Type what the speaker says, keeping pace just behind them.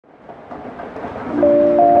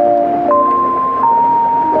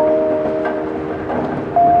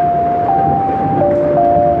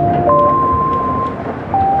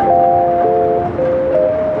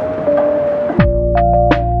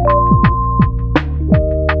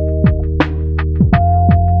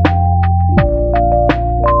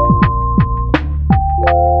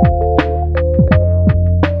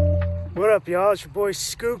y'all? It's your boy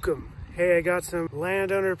Skookum. Hey, I got some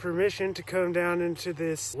landowner permission to come down into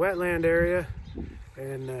this wetland area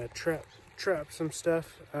and trap some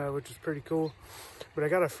stuff, which is pretty cool. But I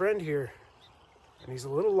got a friend here and he's a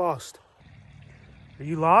little lost. Are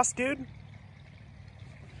you lost, dude?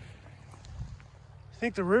 I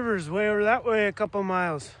think the river is way over that way, a couple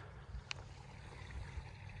miles.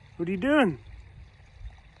 What are you doing?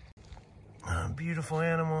 Oh, beautiful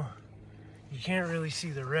animal. You can't really see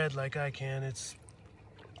the red like I can. It's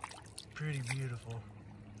pretty beautiful.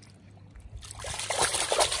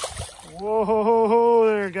 Whoa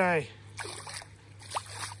there, guy.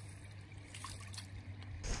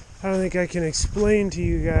 I don't think I can explain to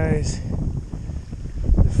you guys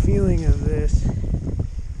the feeling of this.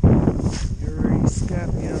 You're already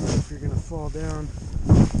scrappy. I don't know if you're gonna fall down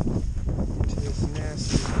into this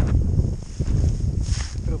nasty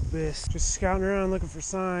abyss. Just scouting around looking for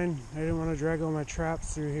sign. I didn't want to drag all my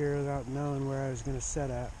traps through here without knowing where I was gonna set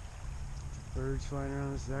at. Birds flying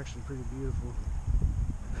around. This is actually pretty beautiful.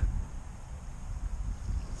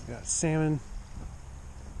 Got salmon.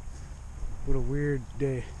 What a weird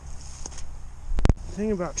day. The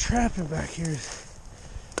thing about trapping back here is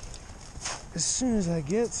as soon as I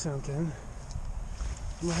get something,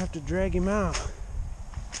 I'm gonna have to drag him out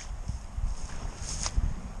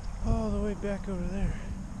all the way back over there.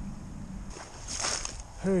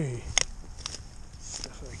 Hey,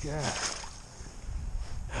 stuff like that.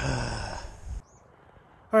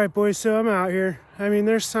 All right, boys, so I'm out here. I mean,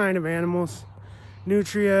 there's sign of animals,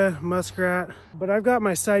 nutria, muskrat, but I've got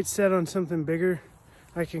my sights set on something bigger.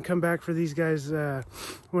 I can come back for these guys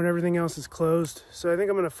when everything else is closed. So I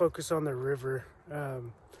think I'm gonna focus on the river.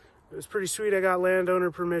 It was pretty sweet. I got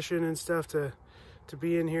landowner permission and stuff to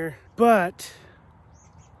be in here, but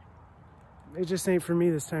it just ain't for me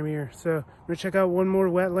this time of year. So I'm gonna check out one more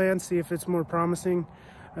wetland, see if it's more promising.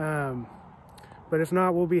 But if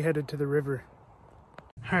not, we'll be headed to the river.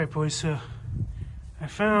 All right, boys, so I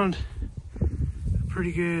found a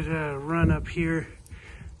pretty good run up here.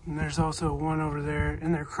 And there's also one over there,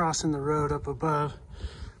 and they're crossing the road up above.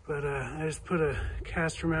 But I just put a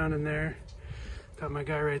caster mount in there. Got my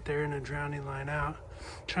guy right there in a drowning line out.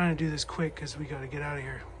 Trying to do this quick because we got to get out of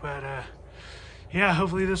here. But yeah,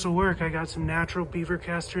 hopefully this will work. I got some natural beaver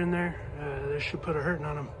caster in there. This should put a hurting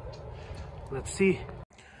on them. Let's see.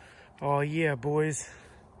 Oh yeah, boys.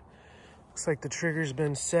 Looks like the trigger's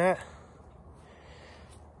been set.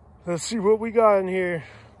 Let's see what we got in here.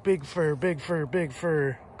 Big fur, big fur, big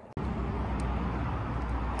fur.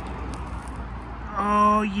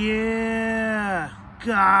 Oh yeah,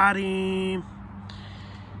 got him.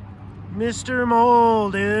 Mr.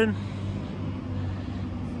 Mole, dude.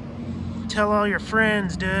 Tell all your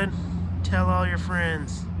friends, dude. Tell all your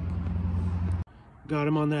friends. Got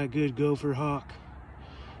him on that good gopher hawk.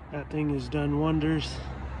 That thing has done wonders.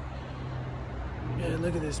 Yeah,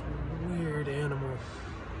 look at this weird animal.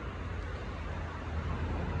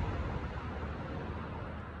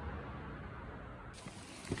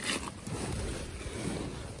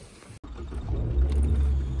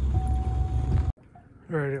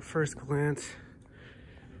 All right, at first glance,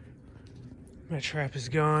 my trap is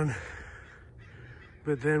gone.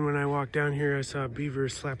 But then when I walked down here, I saw a beaver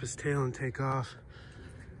slap his tail and take off.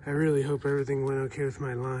 I really hope everything went okay with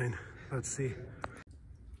my line. Let's see.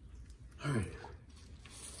 All right.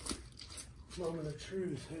 Moment of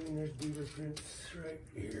truth. I mean, there's beaver prints right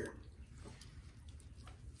here.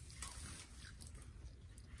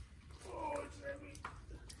 Oh, it's heavy.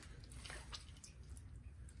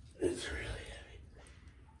 It's really heavy.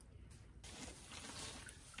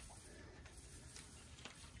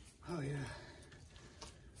 Oh yeah.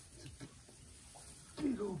 It's a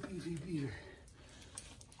big old beefy beaver.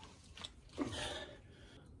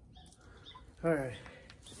 All right.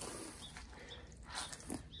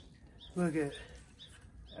 Look at,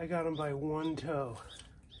 I got him by one toe.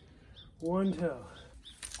 One toe.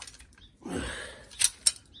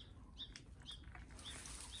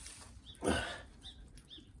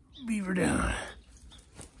 Beaver down.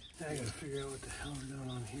 I gotta figure out what the hell I'm doing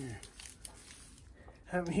on here.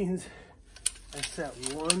 That means I set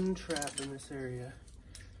one trap in this area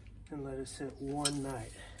and let it sit one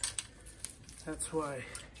night. That's why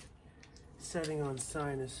setting on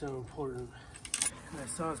sign is so important. And I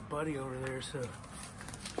saw his buddy over there, so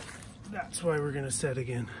that's why we're gonna set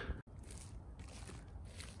again.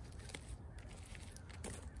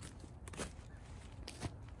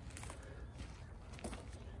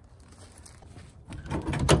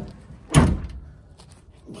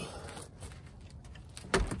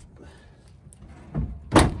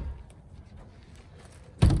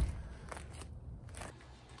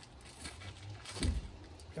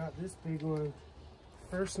 this big one.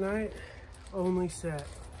 First night, only set.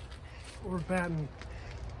 We're batting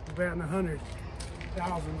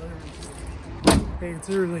 100,000 birds. Hey, it's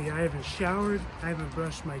early. I haven't showered. I haven't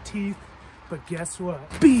brushed my teeth. But guess what?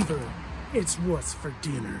 Beaver, it's what's for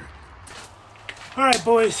dinner. All right,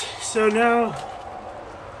 boys. So now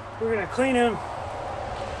we're gonna clean him,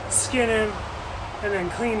 skin him, and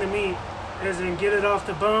then clean the meat. As in get it off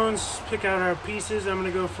the bones, pick out our pieces. I'm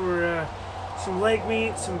gonna go for some leg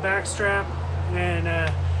meat, some back strap, and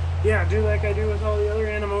yeah, do like I do with all the other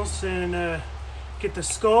animals, and get the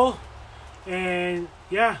skull, and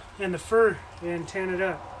yeah, and the fur, and tan it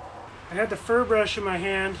up. I had the fur brush in my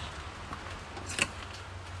hand,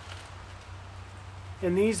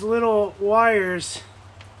 and these little wires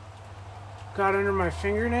got under my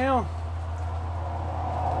fingernail.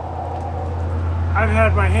 I've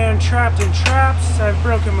had my hand trapped in traps. I've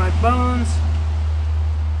broken my bones.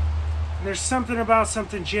 There's something about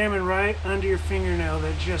something jamming right under your fingernail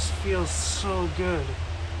that just feels so good.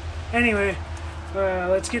 Anyway,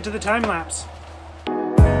 let's get to the time lapse.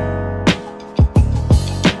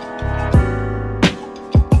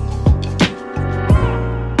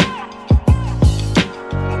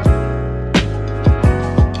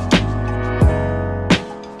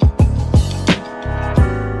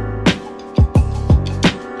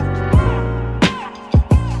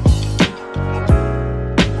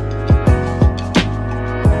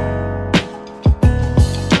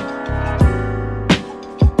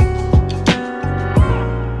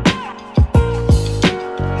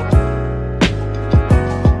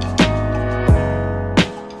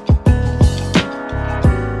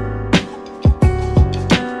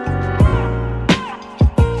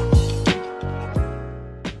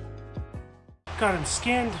 Got him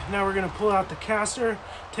skinned. Now we're gonna pull out the caster,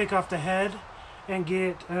 take off the head, and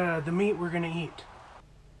get the meat we're gonna eat.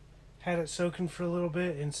 Had it soaking for a little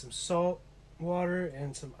bit in some salt water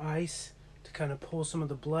and some ice to kind of pull some of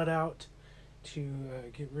the blood out, to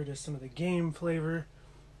get rid of some of the game flavor.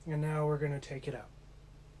 And now we're gonna take it out.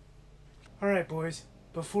 All right, boys,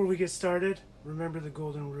 before we get started, remember the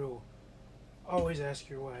golden rule. Always ask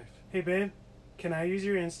your wife, hey babe, can I use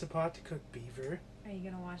your Instapot to cook beaver? Are you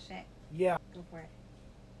gonna wash it? Yeah. Go for it.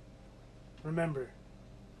 Remember,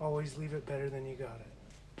 always leave it better than you got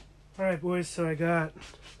it. Alright, boys, so I got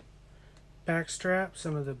back strap,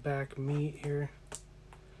 some of the back meat here.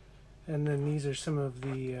 And then these are some of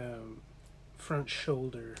the front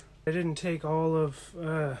shoulder. I didn't take all of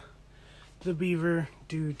the beaver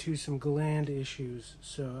due to some gland issues.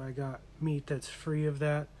 So I got meat that's free of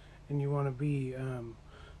that. And you want to be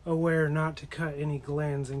aware not to cut any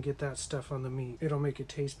glands and get that stuff on the meat. It'll make it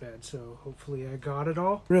taste bad, so hopefully I got it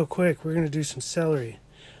all. Real quick, we're gonna do some celery.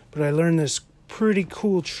 But I learned this pretty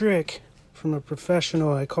cool trick from a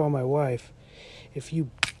professional I call my wife. If you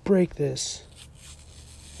break this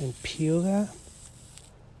and peel that,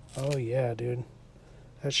 oh yeah, dude.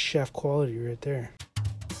 That's chef quality right there.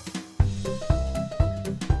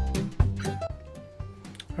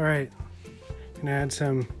 Alright, gonna add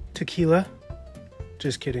some tequila.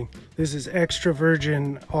 Just kidding. This is extra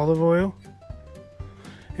virgin olive oil.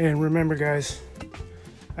 And remember, guys,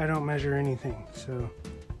 I don't measure anything. So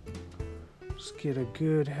just get a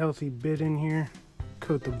good healthy bit in here.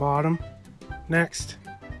 Coat the bottom. Next,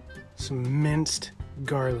 some minced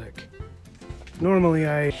garlic. Normally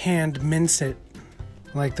I hand mince it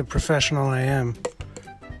like the professional I am,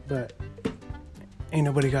 but ain't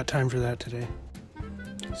nobody got time for that today.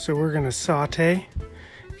 So we're gonna saute.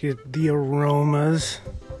 Get the aromas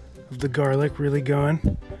of the garlic really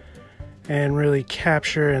going, and really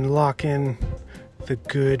capture and lock in the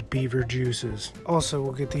good beaver juices. Also,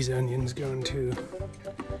 we'll get these onions going too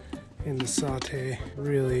in the saute,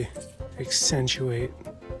 really accentuate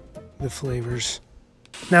the flavors.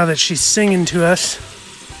 Now that she's singing to us,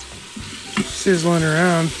 sizzling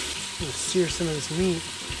around, we'll sear some of this meat.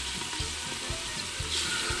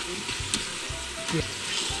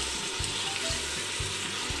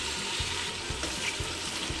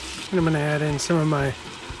 And I'm gonna add in some of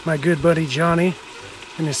my good buddy Johnny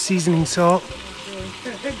and his seasoning salt.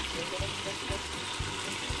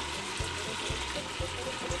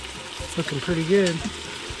 Looking pretty good.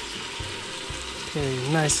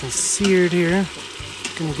 Okay, nice and seared here.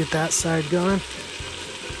 Gonna get that side going.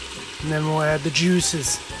 And then we'll add the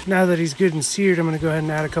juices. Now that he's good and seared, I'm gonna go ahead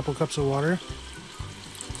and add a couple cups of water.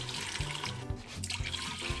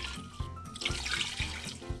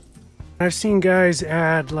 I've seen guys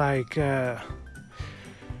add like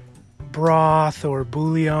broth or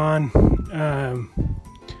bouillon.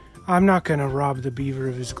 I'm not gonna rob the beaver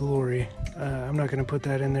of his glory. I'm not gonna put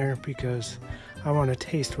that in there because I want to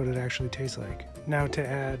taste what it actually tastes like. Now to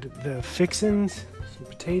add the fixins, some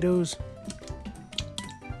potatoes.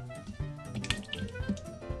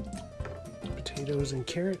 Potatoes and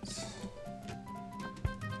carrots.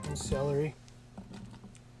 And celery.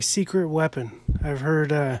 Secret weapon. I've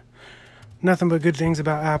heard nothing but good things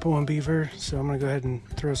about apple and beaver, so I'm gonna go ahead and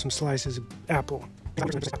throw some slices of apple.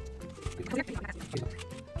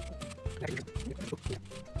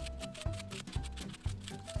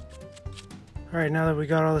 Alright, now that we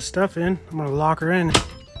got all the stuff in, I'm gonna lock her in.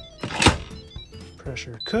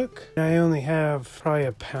 Pressure cook. I only have probably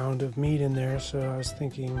a pound of meat in there, so I was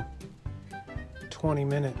thinking 20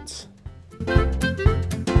 minutes.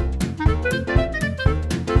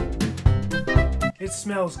 It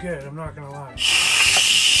smells good, I'm not gonna lie.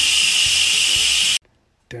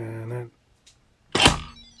 Dun it.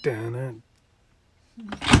 Dun it.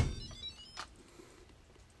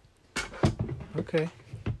 Okay.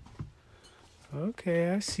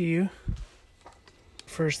 Okay, I see you.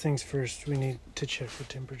 First things first, we need to check the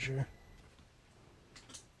temperature.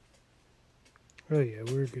 Oh yeah,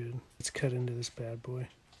 we're good. Let's cut into this bad boy.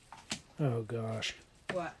 Oh gosh.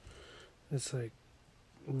 What? It's like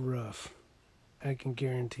rough. I can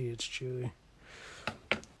guarantee it's chewy.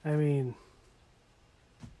 I mean,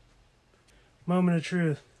 moment of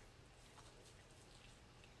truth.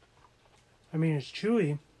 I mean, it's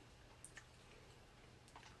chewy.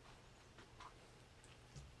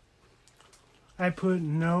 I put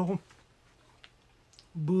no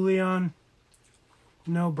bouillon,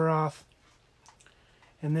 no broth,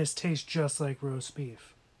 and this tastes just like roast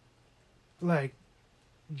beef. Like,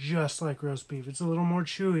 just like roast beef. It's a little more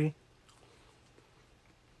chewy.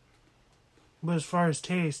 But as far as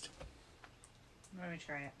taste, let me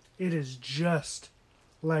try it. It is just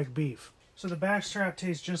like beef. So the backstrap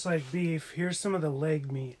tastes just like beef. Here's some of the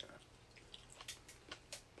leg meat.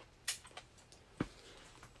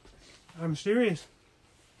 I'm serious.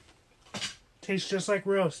 Tastes just like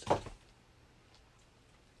roast.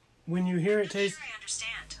 When you hear it taste... I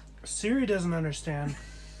understand. Siri doesn't understand.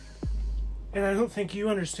 And I don't think you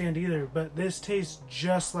understand either, but this tastes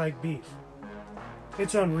just like beef.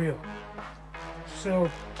 It's unreal.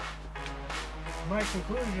 So, my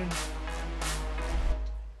conclusion,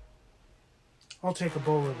 I'll take a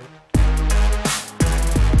bowl of it.